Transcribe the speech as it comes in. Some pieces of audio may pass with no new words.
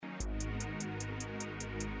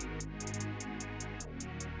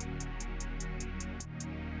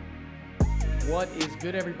What is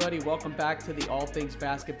good, everybody? Welcome back to the All Things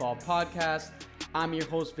Basketball podcast. I'm your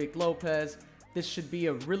host, Vic Lopez. This should be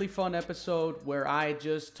a really fun episode where I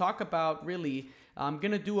just talk about I'm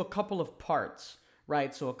going to do a couple of parts,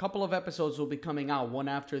 right? So a couple of episodes will be coming out one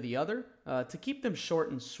after the other to keep them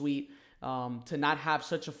short and sweet, to not have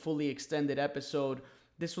such a fully extended episode.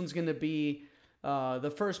 This one's going to be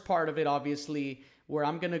the first part of it, obviously, where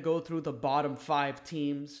I'm going to go through the bottom 5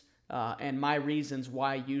 teams and my reasons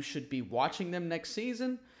why you should be watching them next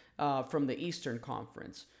season from the Eastern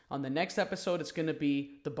Conference. On the next episode, it's going to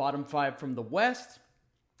be the bottom 5 from the West.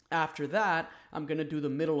 After that, I'm going to do the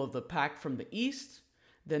middle of the pack from the East,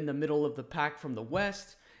 then the middle of the pack from the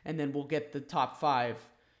West, and then we'll get the top 5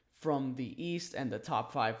 from the East and the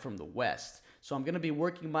top 5 from the West. So I'm going to be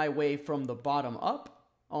working my way from the bottom up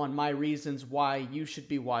on my reasons why you should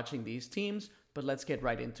be watching these teams, but let's get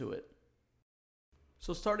right into it.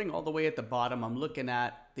 So starting all the way at the bottom, I'm looking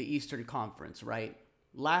at the Eastern Conference, right?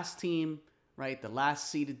 Last team, right? The last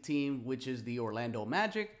seeded team, which is the Orlando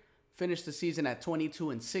Magic, finished the season at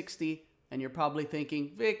 22-60. And you're probably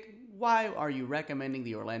thinking, Vic, why are you recommending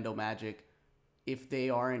the Orlando Magic if they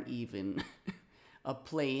aren't even a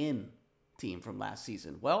play-in team from last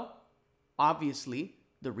season? Well, obviously,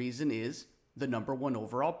 the reason is the number 1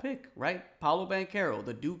 overall pick, right? Paolo Banchero,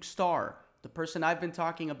 the Duke star, the person I've been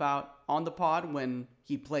talking about on the pod when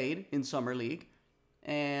he played in Summer League,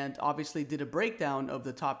 and obviously did a breakdown of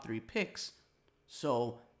the top 3 picks.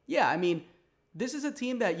 So, yeah, I mean, this is a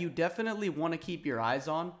team that you definitely want to keep your eyes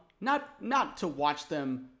on. Not to watch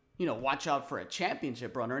them, watch out for a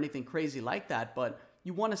championship run or anything crazy like that, but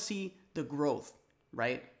you want to see the growth,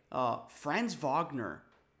 right? Franz Wagner,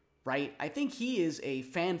 right? I think he is a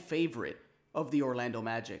fan favorite of the Orlando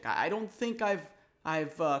Magic. I don't think I've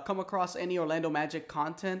come across any Orlando Magic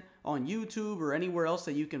content on YouTube or anywhere else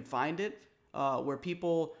that you can find it where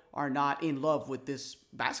people are not in love with this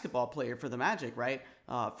basketball player for the Magic, right?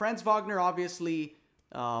 Franz Wagner, obviously,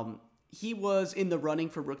 he was in the running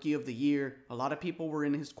for Rookie of the Year. A lot of people were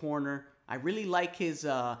in his corner. I really like his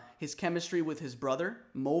chemistry with his brother,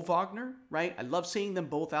 Mo Wagner, right? I love seeing them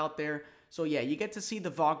both out there. So, yeah, you get to see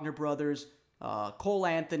the Wagner brothers, Cole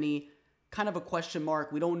Anthony, kind of a question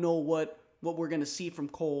mark. We don't know what we're going to see from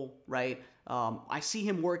Cole, right? I see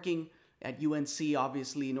him working at UNC,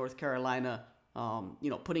 obviously, North Carolina,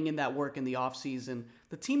 putting in that work in the offseason.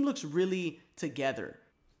 The team looks really together.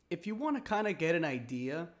 If you want to kind of get an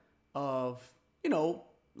idea of,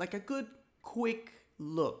 like a good, quick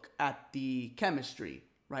look at the chemistry,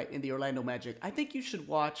 right, in the Orlando Magic, I think you should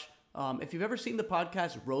watch, if you've ever seen the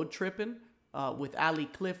podcast Road Trippin' with Ali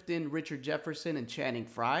Clifton, Richard Jefferson, and Channing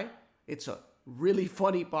Frye. It's a really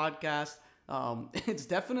funny podcast. It's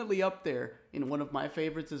definitely up there in one of my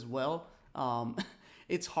favorites as well.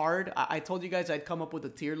 It's hard. I told you guys I'd come up with a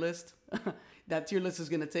tier list. That tier list is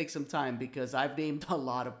going to take some time because I've named a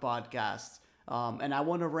lot of podcasts. And I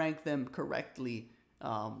want to rank them correctly,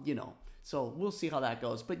 So we'll see how that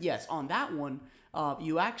goes. But yes, on that one,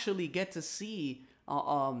 you actually get to see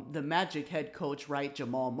the Magic head coach, right,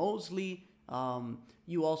 Jamal Mosley.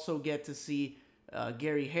 You also get to see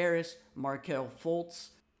Gary Harris, Markelle Fultz.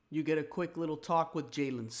 You get a quick little talk with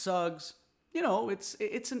Jalen Suggs.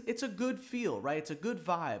 It's a good feel, right? It's a good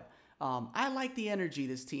vibe. I like the energy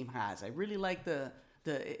this team has. I really like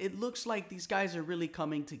it looks like these guys are really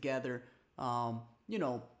coming together.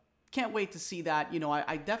 Can't wait to see that.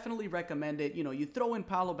 I definitely recommend it. You throw in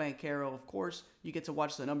Paolo Banchero, of course, you get to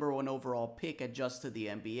watch the number 1 overall pick adjust to the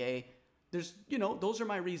NBA. Those are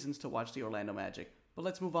my reasons to watch the Orlando Magic. But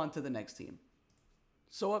let's move on to the next team.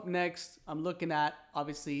 So up next, I'm looking at,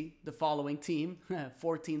 obviously, the following team,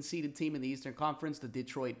 14-seeded team in the Eastern Conference, the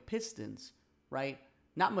Detroit Pistons, right?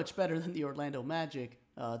 Not much better than the Orlando Magic.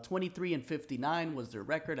 23-59 was their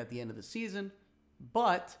record at the end of the season.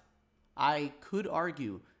 But I could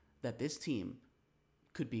argue that this team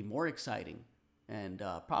could be more exciting and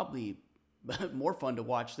probably more fun to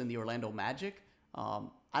watch than the Orlando Magic.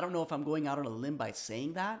 I don't know if I'm going out on a limb by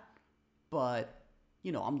saying that, but,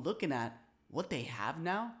 I'm looking at what they have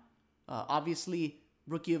now. Obviously,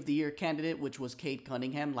 Rookie of the Year candidate, which was Cade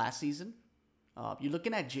Cunningham last season. You're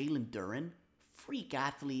looking at Jalen Duren, freak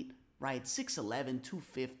athlete, right? 6'11",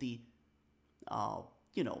 250.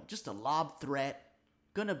 Just a lob threat.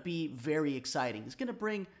 Gonna be very exciting. It's gonna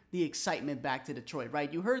bring the excitement back to Detroit,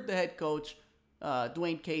 right? You heard the head coach,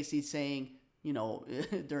 Dwayne Casey, saying,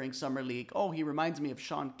 during Summer League, oh, he reminds me of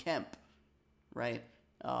Sean Kemp, right?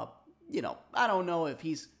 I don't know if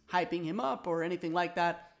he's hyping him up or anything like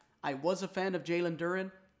that. I was a fan of Jalen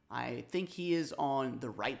Duren. I think he is on the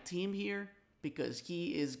right team here because he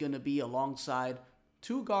is going to be alongside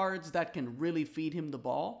 2 guards that can really feed him the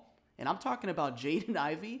ball And I'm talking about Jaden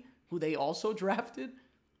Ivey, who they also drafted.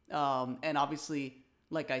 And obviously,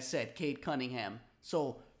 like I said, Cade Cunningham.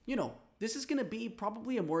 So, this is going to be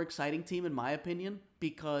probably a more exciting team, in my opinion,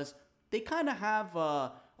 because they kind of have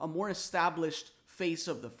a more established face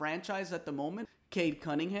of the franchise at the moment, Cade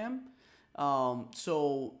Cunningham.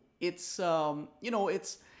 So it's,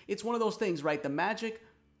 it's one of those things, right? The Magic,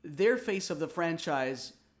 their face of the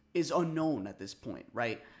franchise is unknown at this point,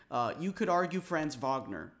 right? You could argue Franz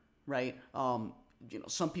Wagner, right?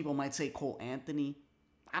 Some people might say Cole Anthony.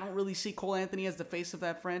 I don't really see Cole Anthony as the face of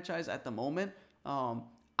that franchise at the moment.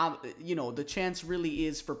 The chance really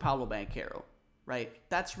is for Paolo Banchero, right?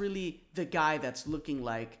 That's really the guy that's looking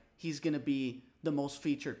like he's going to be the most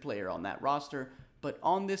featured player on that roster. But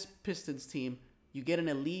on this Pistons team, you get an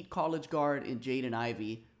elite college guard in Jaden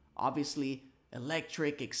Ivey. Obviously,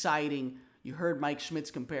 electric, exciting. You heard Mike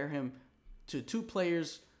Schmitz compare him to two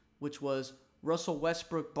players, which was Russell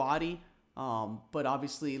Westbrook body, but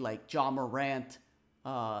obviously like Ja Morant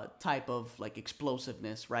type of like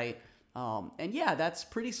explosiveness, right? And yeah, that's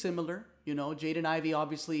pretty similar. Jaden Ivey,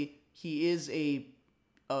 obviously, he is a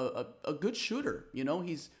good shooter.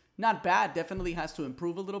 He's not bad. Definitely has to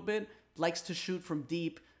improve a little bit. Likes to shoot from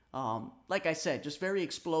deep. Like I said, just very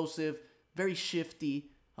explosive, very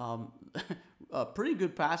shifty. A pretty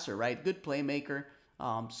good passer, right? Good playmaker.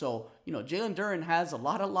 So Jalen Duren has a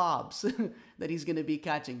lot of lobs that he's going to be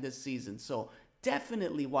catching this season. So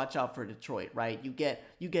definitely watch out for Detroit, right? You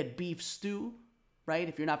get Beef Stew, right?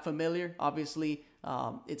 If you're not familiar, obviously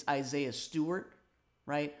it's Isaiah Stewart,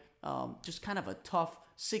 right? Just kind of a tough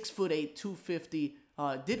 6'8", 250.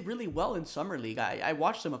 Did really well in Summer League. I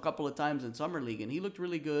watched him a couple of times in Summer League, and he looked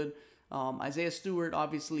really good. Isaiah Stewart,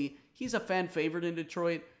 obviously, he's a fan favorite in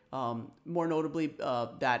Detroit. More notably,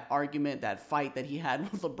 that fight that he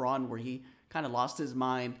had with LeBron where he kind of lost his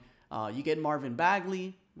mind. You get Marvin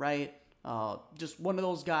Bagley, right? Just one of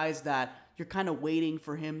those guys that you're kind of waiting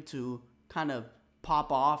for him to kind of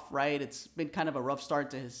pop off, right? It's been kind of a rough start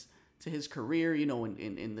to his career,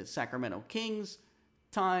 in the Sacramento Kings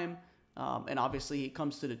time. And obviously he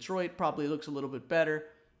comes to Detroit, probably looks a little bit better.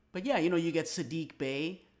 But yeah, you get Saddiq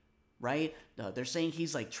Bey, right? They're saying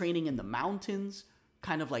he's like training in the mountains,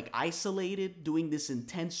 kind of like isolated, doing this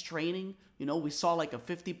intense training. We saw like a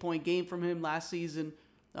 50-point game from him last season.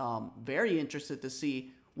 Very interested to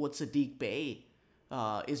see what Saddiq Bey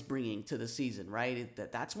is bringing to the season, right?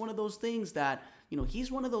 That's one of those things that,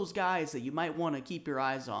 he's one of those guys that you might want to keep your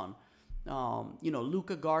eyes on.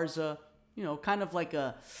 Luka Garza, kind of like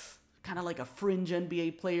a fringe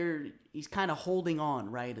NBA player. He's kind of holding on,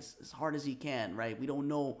 right, as hard as he can, right? We don't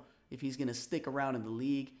know if he's going to stick around in the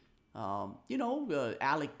league.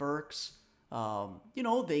 Alec Burks,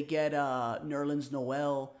 they get Nerlens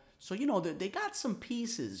Noel. So, they got some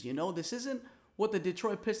pieces, This isn't what the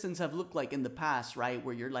Detroit Pistons have looked like in the past, right?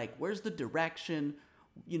 Where you're like, where's the direction?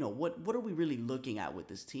 What are we really looking at with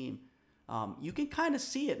this team? You can kind of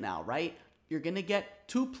see it now, right? You're going to get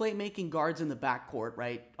two playmaking guards in the backcourt,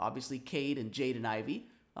 right? Obviously, Cade and Jaden Ivey.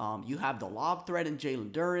 You have the lob threat in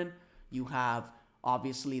Jalen Duren. You have,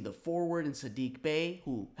 obviously, the forward in Saddiq Bey,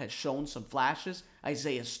 who has shown some flashes.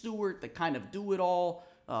 Isaiah Stewart, the kind of do-it-all.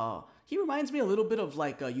 He reminds me a little bit of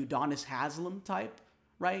like a Udonis Haslem type,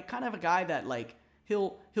 right? Kind of a guy that like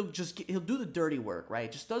he'll do the dirty work,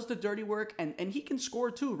 right? Just does the dirty work, and he can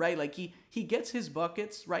score too, right? Like he gets his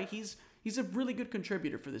buckets, right? He's a really good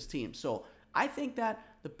contributor for this team. So I think that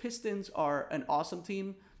the Pistons are an awesome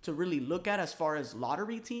team to really look at as far as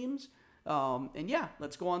lottery teams. And yeah,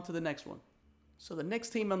 let's go on to the next one. So the next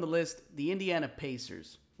team on the list, the Indiana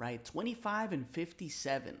Pacers, right?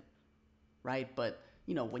 25-57, right? But,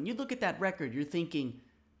 when you look at that record, you're thinking,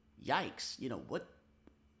 yikes,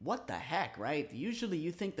 what the heck, right? Usually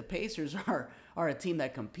you think the Pacers are a team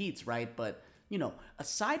that competes, right? But,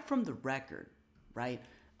 aside from the record, right,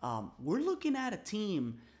 we're looking at a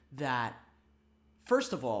team that,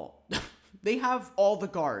 first of all, they have all the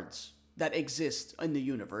guards that exist in the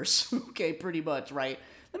universe, okay, pretty much, right?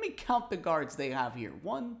 Let me count the guards they have here.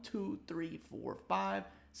 1, 2, 3, 4, 5,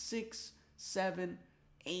 6, 7,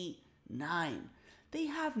 8, 9. They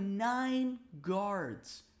have 9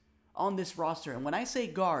 guards on this roster. And when I say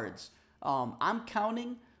guards, I'm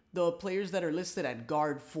counting the players that are listed at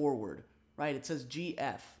guard forward, right? It says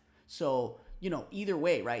GF. So, either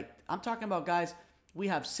way, right? I'm talking about guys, we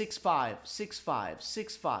have 6'5", 6'5",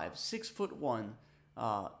 6'5",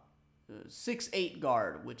 6'1", 6'8"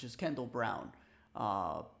 guard, which is Kendall Brown.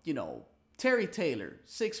 Terry Taylor,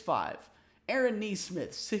 6'5", Aaron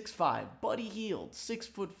Nesmith, 6'5", Buddy Hield,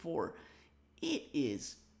 6'4". It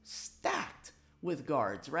is stacked with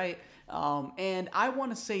guards, right? And I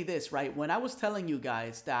want to say this, right? When I was telling you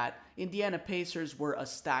guys that Indiana Pacers were a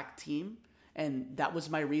stacked team, and that was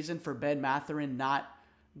my reason for Ben Mathurin not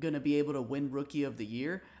going to be able to win Rookie of the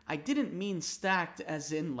Year, I didn't mean stacked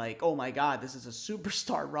as in like, oh my God, this is a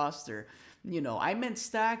superstar roster. I meant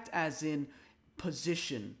stacked as in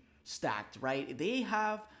position stacked, right? They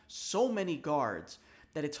have so many guards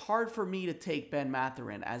that it's hard for me to take Ben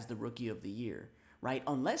Mathurin as the Rookie of the Year, right?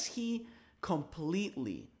 Unless he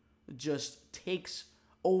completely just takes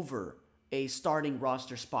over a starting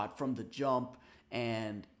roster spot from the jump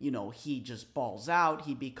and, he just balls out.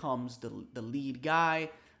 He becomes the lead guy.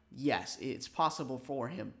 Yes, it's possible for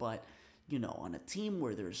him. But, on a team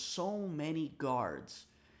where there's so many guards,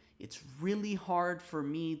 it's really hard for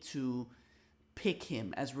me to pick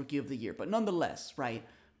him as Rookie of the Year. But nonetheless, right,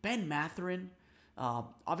 Ben Mathurin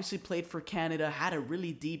obviously played for Canada, had a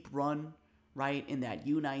really deep run, right, in that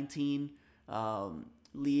U19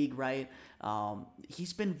 league, right?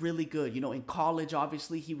 He's been really good. In college,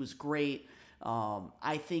 obviously, he was great.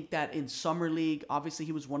 I think that in summer league, obviously,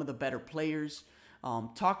 he was one of the better players.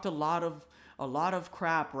 Talked a lot of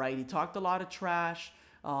crap, right? He talked a lot of trash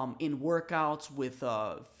in workouts with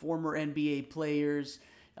former NBA players.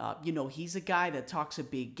 He's a guy that talks a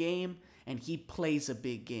big game and he plays a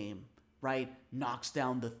big game, right? Knocks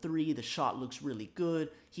down the three. The shot looks really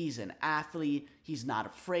good. He's an athlete. He's not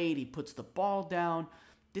afraid. He puts the ball down.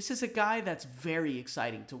 This is a guy that's very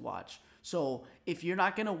exciting to watch. So if you're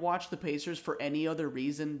not going to watch the Pacers for any other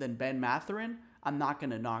reason than Ben Mathurin, I'm not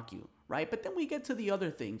going to knock you, right? But then we get to the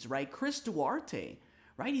other things, right? Chris Duarte,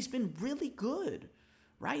 right? He's been really good,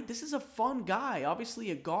 right? This is a fun guy,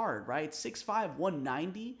 obviously a guard, right? 6'5",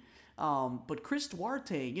 190. But Chris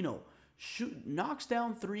Duarte, knocks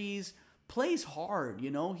down threes, plays hard,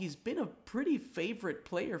 He's been a pretty favorite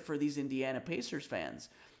player for these Indiana Pacers fans.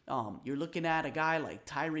 You're looking at a guy like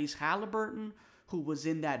Tyrese Halliburton, who was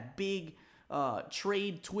in that big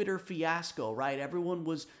trade Twitter fiasco, right? Everyone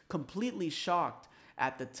was completely shocked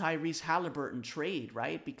at the Tyrese Halliburton trade,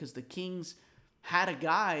 right? Because the Kings had a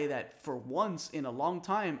guy that for once in a long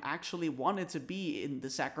time actually wanted to be in the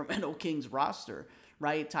Sacramento Kings roster,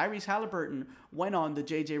 right? Tyrese Halliburton went on the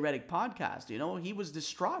JJ Redick podcast, he was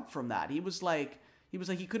distraught from that. He was like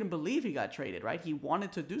he couldn't believe he got traded, right? He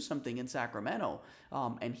wanted to do something in Sacramento,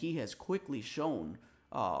 and he has quickly shown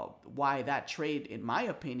why that trade, in my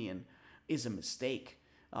opinion, is a mistake.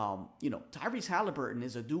 Tyrese Halliburton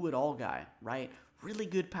is a do-it-all guy, right? Really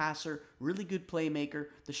good passer, really good playmaker.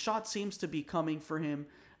 The shot seems to be coming for him.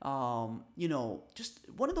 Just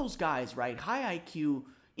one of those guys, right? High IQ,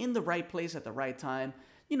 in the right place at the right time.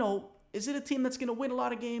 Is it a team that's going to win a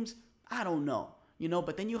lot of games? I don't know.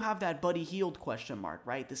 But then you have that Buddy Hield question mark,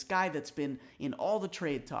 right? This guy that's been in all the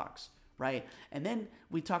trade talks, right? And then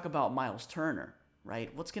we talk about Miles Turner,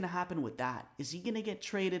 right? What's going to happen with that? Is he going to get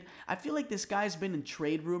traded? I feel like this guy's been in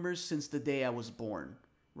trade rumors since the day I was born,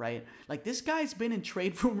 right? Like this guy's been in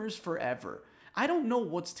trade rumors forever. I don't know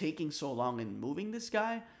what's taking so long in moving this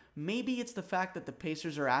guy. Maybe it's the fact that the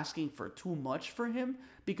Pacers are asking for too much for him,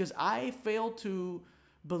 because I fail to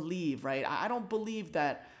believe, right? I don't believe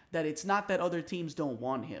that it's not that other teams don't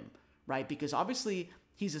want him, right? Because obviously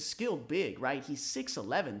he's a skilled big, right? He's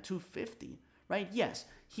 6'11", 250, right? Yes,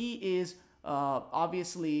 he is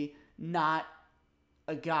obviously not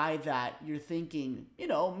a guy that you're thinking,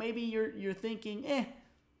 maybe you're thinking,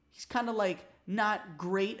 he's kind of like not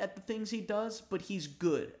great at the things he does, but he's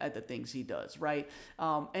good at the things he does, right?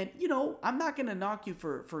 And I'm not gonna knock you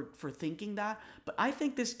for thinking that, but I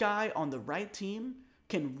think this guy on the right team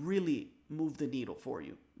can really move the needle for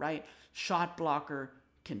you, right? Shot blocker,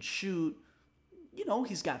 can shoot.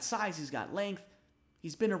 He's got size, he's got length.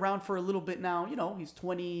 He's been around for a little bit now. He's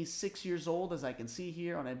 26 years old, as I can see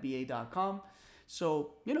here on NBA.com.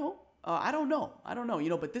 So, I don't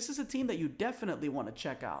know, but this is a team that you definitely want to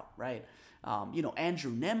check out, right?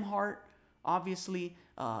 Andrew Nembhard, obviously,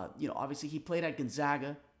 obviously he played at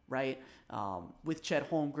Gonzaga, right? With Chet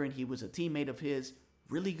Holmgren, he was a teammate of his,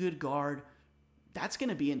 really good guard. That's going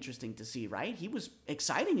to be interesting to see, right? He was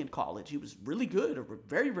exciting in college. He was really good, a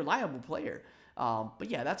very reliable player. But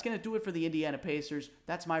yeah, that's going to do it for the Indiana Pacers.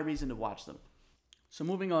 That's my reason to watch them. So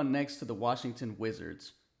moving on next to the Washington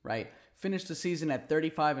Wizards, right? Finished the season at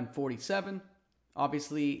 35-47.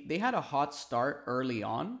 Obviously, they had a hot start early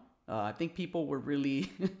on. I think people were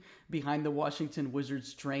really behind the Washington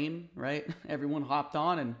Wizards train, right? Everyone hopped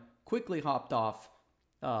on and quickly hopped off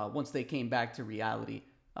once they came back to reality.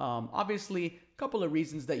 Obviously, a couple of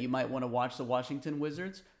reasons that you might want to watch the Washington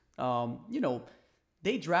Wizards.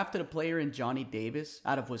 They drafted a player in Johnny Davis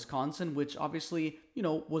out of Wisconsin, which obviously,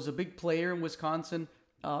 was a big player in Wisconsin.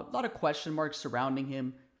 A lot of question marks surrounding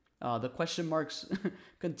him. The question marks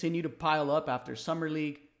continue to pile up after Summer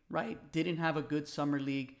League, right? Didn't have a good Summer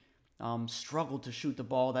League. Struggled to shoot the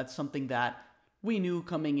ball. That's something that we knew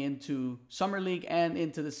coming into Summer League and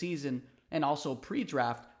into the season, and also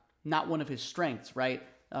pre-draft, not one of his strengths, right?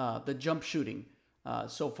 The jump shooting,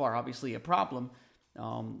 so far, obviously a problem.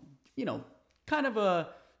 Kind of a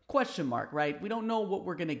question mark, right? We don't know what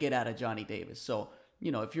we're going to get out of Johnny Davis. So,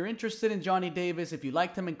 if you're interested in Johnny Davis, if you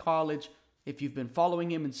liked him in college, if you've been following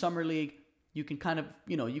him in Summer League, you can kind of,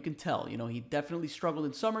 you can tell, he definitely struggled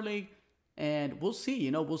in Summer League, and we'll see,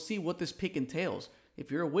 we'll see what this pick entails. If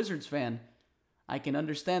you're a Wizards fan, I can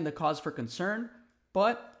understand the cause for concern,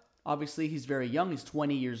 but obviously he's very young. He's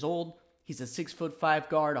 20 years old. He's a 6'5"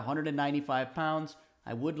 guard, 195 pounds.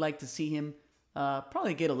 I would like to see him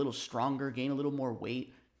probably get a little stronger, gain a little more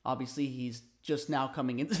weight. Obviously, he's just now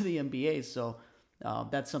coming into the NBA, so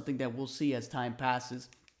that's something that we'll see as time passes.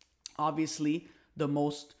 Obviously,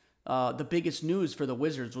 the biggest news for the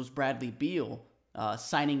Wizards was Bradley Beal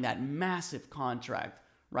signing that massive contract,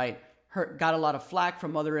 right? Got a lot of flack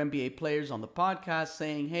from other NBA players on the podcast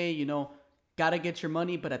saying, hey, got to get your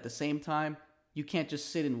money, but at the same time, you can't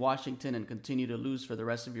just sit in Washington and continue to lose for the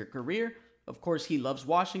rest of your career. Of course, he loves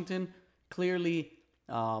Washington. Clearly,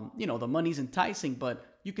 the money's enticing, but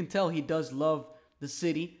you can tell he does love the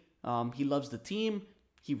city. He loves the team.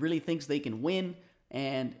 He really thinks they can win.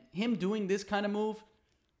 And him doing this kind of move,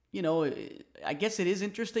 I guess it is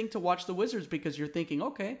interesting to watch the Wizards because you're thinking,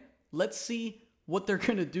 okay, let's see what they're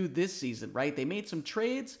going to do this season, right? They made some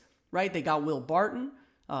trades, right? They got Will Barton.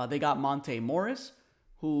 They got Monte Morris,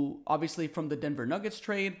 who obviously from the Denver Nuggets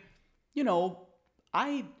trade,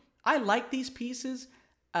 I like these pieces.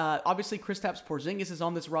 Obviously, Kristaps Porzingis is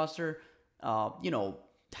on this roster.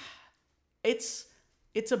 It's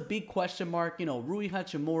a big question mark. Rui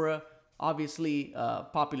Hachimura, obviously a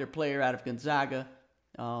popular player out of Gonzaga.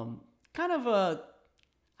 I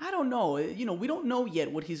don't know. We don't know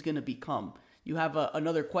yet what he's going to become. You have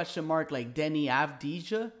another question mark like Deni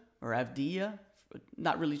Avdija.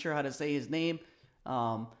 Not really sure how to say his name.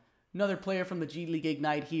 Another player from the G League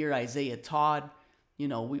Ignite here, Isaiah Todd.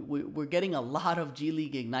 We're getting a lot of G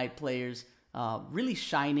League Ignite players really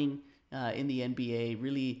shining in the NBA,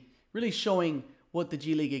 really showing what the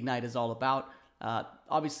G League Ignite is all about.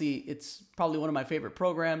 Obviously, it's probably one of my favorite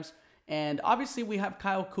programs. And obviously, we have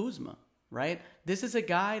Kyle Kuzma, right? This is a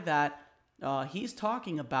guy that he's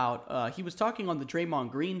talking about. He was talking on the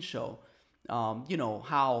Draymond Green show,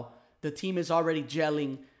 how the team is already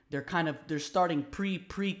gelling. They're starting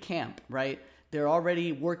pre-camp, right? They're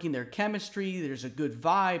already working their chemistry. There's a good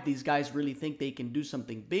vibe. These guys really think they can do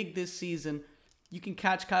something big this season. You can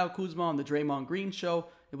catch Kyle Kuzma on the Draymond Green show.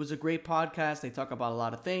 It was a great podcast. They talk about a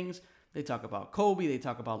lot of things. They talk about Kobe. They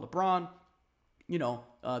talk about LeBron.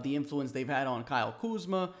 The influence they've had on Kyle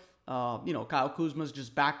Kuzma. Kyle Kuzma's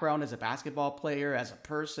just background as a basketball player, as a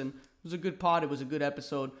person. It was a good pod. It was a good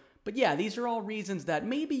episode. But yeah, these are all reasons that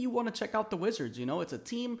maybe you want to check out the Wizards. It's a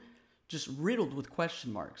team just riddled with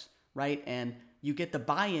question marks, right? And you get the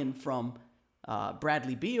buy-in from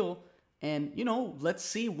Bradley Beal. And, let's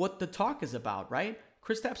see what the talk is about, right?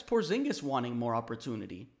 Kristaps Porzingis wanting more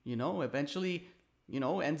opportunity, eventually,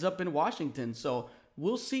 ends up in Washington. So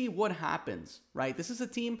we'll see what happens, right? This is a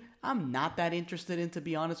team I'm not that interested in, to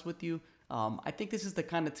be honest with you. I think this is the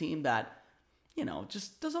kind of team that,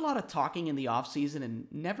 just does a lot of talking in the offseason and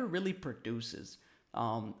never really produces.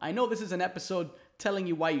 I know this is an episode telling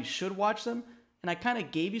you why you should watch them, and I kind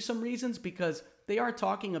of gave you some reasons because they are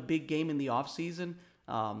talking a big game in the offseason,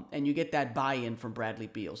 and you get that buy-in from Bradley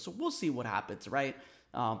Beal. So we'll see what happens, right?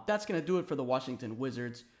 That's going to do it for the Washington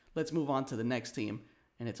Wizards. Let's move on to the next team,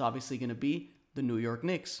 and it's obviously going to be the New York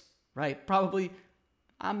Knicks, right? Probably,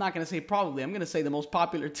 I'm not going to say probably, I'm going to say the most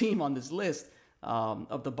popular team on this list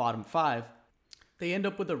of the bottom five. They end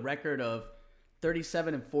up with a record of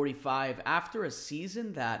 37-45 after a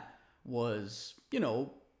season that was,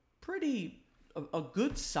 pretty a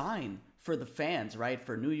good sign for the fans, right?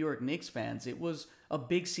 For New York Knicks fans. It was a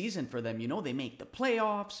big season for them. They make the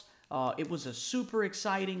playoffs. It was a super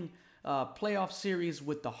exciting playoff series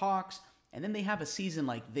with the Hawks. And then they have a season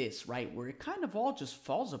like this, right? Where it kind of all just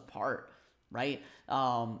falls apart, right?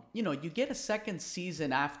 You get a second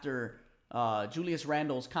season after Julius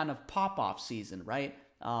Randle's kind of pop-off season, right?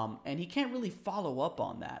 And he can't really follow up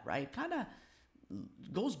on that, right? Kind of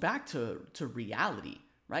goes back to reality,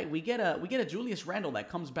 right? We get a Julius Randle that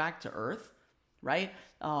comes back to earth, right?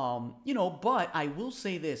 But I will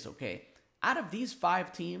say this, okay? Out of these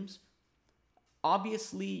 5 teams,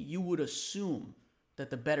 obviously you would assume that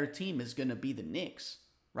the better team is going to be the Knicks,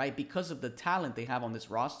 right? Because of the talent they have on this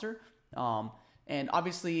roster. And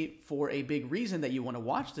obviously, for a big reason that you want to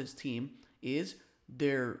watch this team is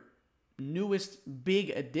their newest big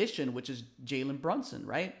addition, which is Jalen Brunson,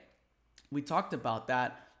 right? We talked about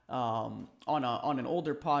that on an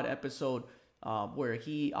older pod episode where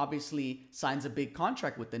he obviously signs a big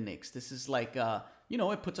contract with the Knicks. This is like,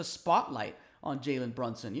 it puts a spotlight on Jalen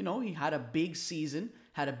Brunson. He had a big season,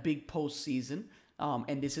 had a big postseason,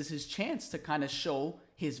 and this is his chance to kind of show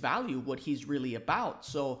his value, what he's really about.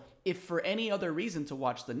 So if for any other reason to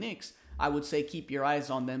watch the Knicks, I would say keep your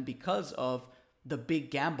eyes on them because of the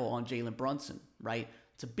big gamble on Jalen Brunson, right?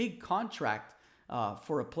 It's a big contract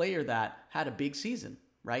for a player that had a big season,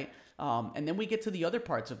 right? And then we get to the other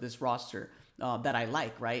parts of this roster that I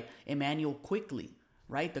like, right? Immanuel Quickley,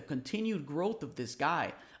 right? The continued growth of this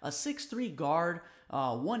guy. A 6'3 guard,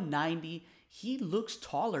 190. He looks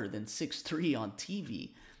taller than 6'3 on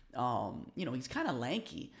TV. He's kind of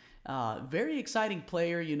lanky. Very exciting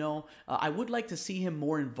player, I would like to see him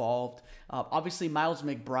more involved. Obviously, Miles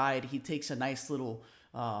McBride, he takes a nice little,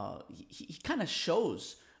 he kind of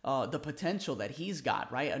shows the potential that he's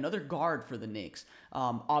got, right? Another guard for the Knicks.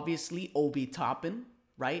 Obviously, Obi Toppin,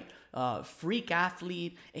 right? Freak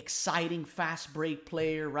athlete, exciting fast break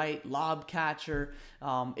player, right? Lob catcher.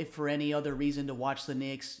 If for any other reason to watch the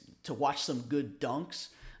Knicks, to watch some good dunks,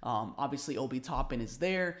 obviously Obi Toppin is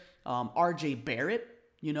there. RJ Barrett,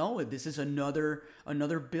 this is another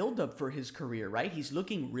buildup for his career, right? He's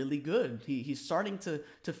looking really good. He's starting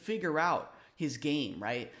to figure out his game,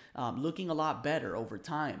 right? Looking a lot better over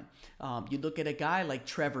time. You look at a guy like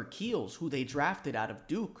Trevor Keels, who they drafted out of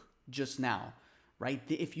Duke just now, right?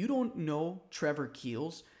 If you don't know Trevor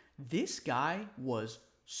Keels, this guy was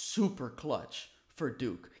super clutch for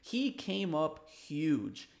Duke. He came up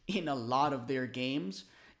huge in a lot of their games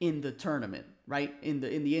in the tournament, right? In the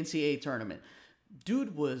NCAA tournament.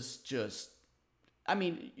 Dude was just,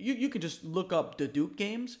 you could just look up the Duke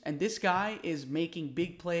games, and this guy is making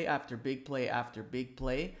big play after big play after big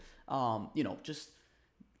play. Just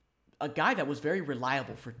a guy that was very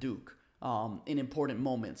reliable for Duke in important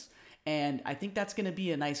moments. And I think that's going to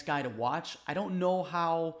be a nice guy to watch. I don't know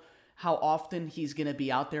how often he's going to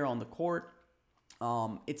be out there on the court.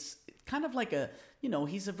 It's kind of like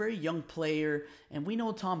he's a very young player, and we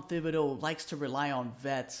know Tom Thibodeau likes to rely on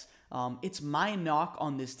vets. It's my knock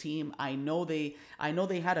on this team. I know they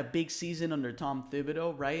had a big season under Tom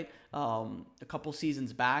Thibodeau, right? A couple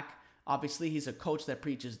seasons back. Obviously, he's a coach that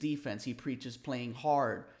preaches defense. He preaches playing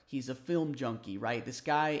hard. He's a film junkie, right? This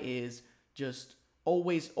guy is just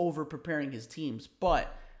always over preparing his teams.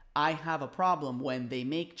 But I have a problem when they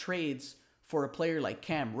make trades for a player like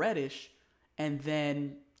Cam Reddish and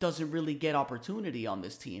then doesn't really get opportunity on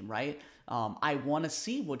this team, right? I want to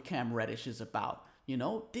see what Cam Reddish is about.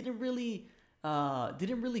 Didn't really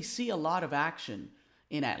see a lot of action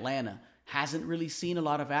in Atlanta. Hasn't really seen a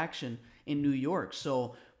lot of action in New York.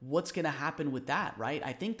 So what's going to happen with that, right?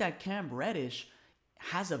 I think that Cam Reddish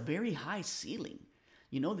has a very high ceiling.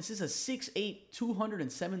 This is a 6'8",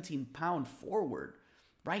 217-pound forward,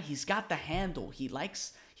 right? He's got the handle. He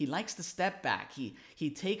likes the step back. He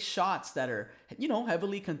takes shots that are,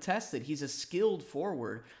 heavily contested. He's a skilled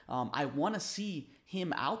forward. I want to see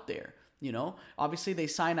him out there. Obviously they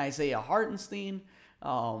signed Isaiah Hartenstein,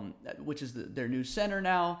 which is their new center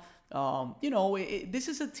now. This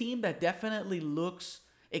is a team that definitely looks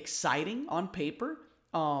exciting on paper,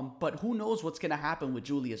 but who knows what's going to happen with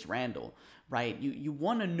Julius Randle, right? You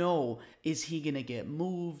want to know, is he going to get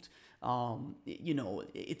moved?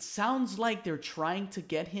 It sounds like they're trying to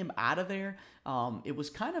get him out of there. It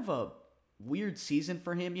was kind of a weird season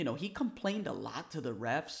for him. He complained a lot to the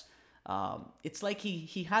refs. It's like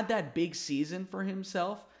he had that big season for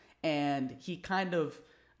himself, and he kind of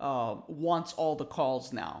wants all the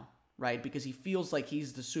calls now, right? Because he feels like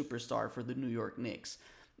he's the superstar for the New York Knicks.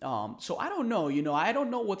 So I don't know, I don't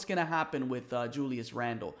know what's going to happen with Julius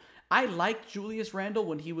Randle. I liked Julius Randle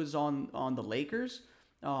when he was on the Lakers.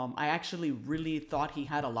 I actually really thought he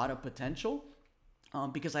had a lot of potential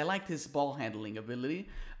because I liked his ball handling ability.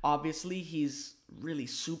 Obviously, he's really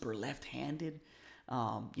super left-handed.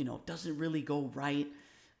 Doesn't really go right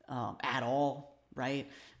at all, right?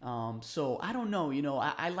 So I don't know,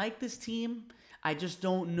 I like this team. I just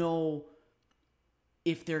don't know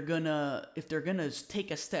if they're gonna take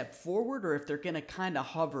a step forward or if they're gonna kind of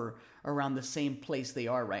hover around the same place they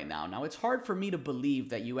are right now. Now, it's hard for me to believe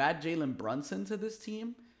that you add Jalen Brunson to this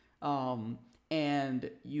team, and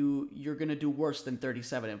you're gonna do worse than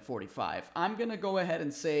 37-45. I'm gonna go ahead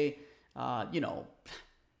and say,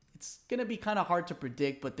 it's gonna be kind of hard to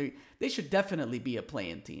predict, but they should definitely be a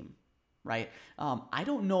play-in team, right? I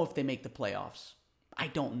don't know if they make the playoffs. I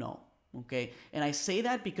don't know. Okay. And I say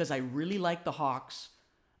that because I really like the Hawks.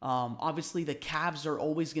 Obviously, the Cavs are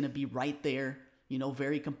always going to be right there,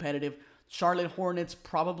 very competitive. Charlotte Hornets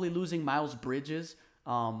probably losing Miles Bridges,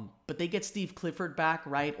 but they get Steve Clifford back,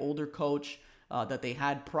 right? Older coach that they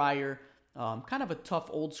had prior. Kind of a tough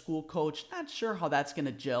old school coach. Not sure how that's going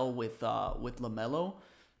to gel with LaMelo.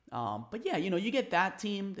 But yeah, you get that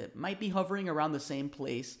team that might be hovering around the same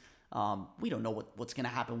place. We don't know what's going to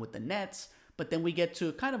happen with the Nets. But then we get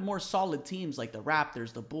to kind of more solid teams like the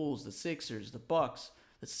Raptors, the Bulls, the Sixers, the Bucks,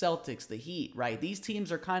 the Celtics, the Heat, right? These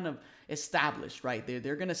teams are kind of established, right?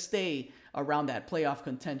 They're going to stay around that playoff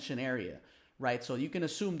contention area, right? So you can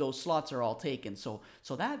assume those slots are all taken. So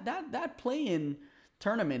that play-in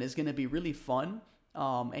tournament is going to be really fun.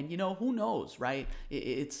 And who knows, right?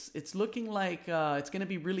 It's looking like it's going to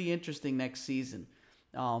be really interesting next season.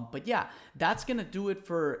 But yeah, that's going to do it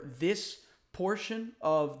for this portion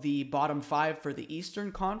of the bottom 5 for the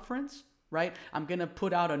Eastern Conference, right? I'm going to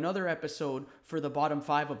put out another episode for the bottom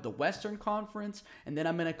 5 of the Western Conference, and then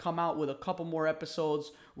I'm going to come out with a couple more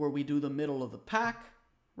episodes where we do the middle of the pack,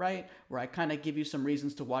 right? Where I kind of give you some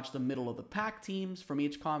reasons to watch the middle of the pack teams from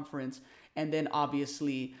each conference, and then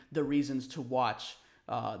obviously the reasons to watch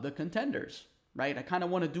the contenders, right? I kind of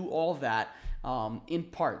want to do all that in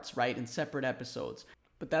parts, right? In separate episodes.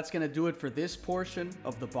 But that's going to do it for this portion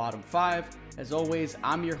of the bottom 5. As always,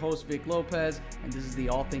 I'm your host, Vic Lopez, and this is the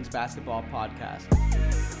All Things Basketball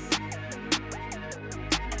Podcast.